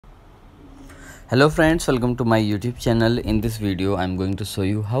Hello friends, welcome to my YouTube channel. In this video I'm going to show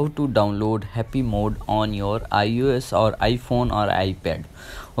you how to download Happymod on your iOS or iPhone or iPad.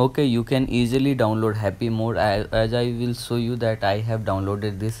 Okay, you can easily download Happymod as I will show you that I have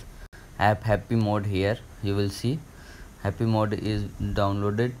downloaded this app Happymod. Here you will see Happymod is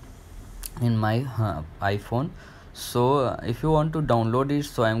downloaded in my iPhone. So if you want to download it,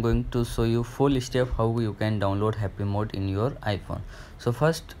 so I'm going to show you full step how you can download Happymod in your iPhone. So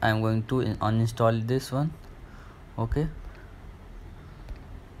first I'm going to uninstall this one. Okay,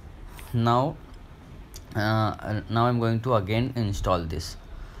 now I'm going to again install this.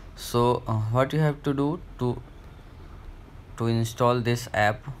 So what you have to do to install this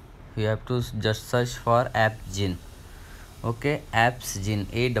app, you have to just search for AppGin. Okay, AppsGin,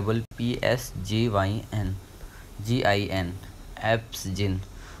 APPSGYN GIN, AppsGin.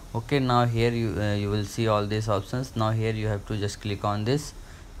 Okay, now here you will see all these options. Now here you have to just click on this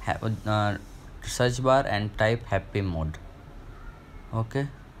search bar and type Happymod. Okay,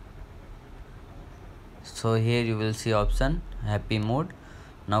 so here you will see option Happymod.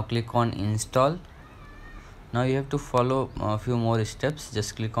 Now click on install. Now you have to follow a few more steps.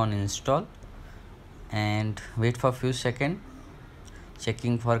 Just click on install and wait for a few seconds,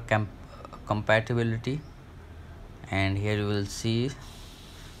 checking for compatibility. And here you will see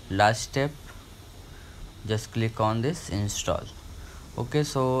last step, just click on this install. Okay,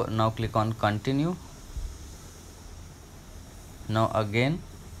 so now click on continue. Now again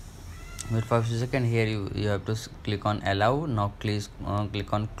wait for a few seconds. Here you have to click on allow. Now please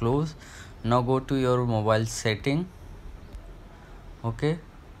click on close. Now go to your mobile setting. Okay,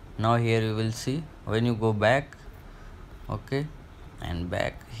 now here you will see when you go back, okay, and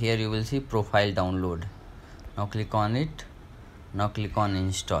back, here you will see profile download. Now click on it. Now click on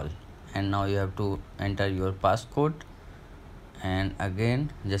install, and now you have to enter your passcode, and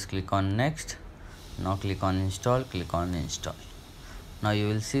again just click on next. Now click on install, click on install. Now you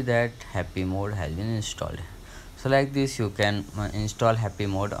will see that Happymod has been installed. So like this you can install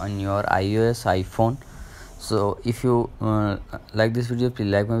Happymod on your iOS, iPhone. So if you like this video,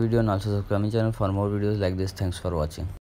 please like my video and also subscribe my channel for more videos like this. Thanks for watching.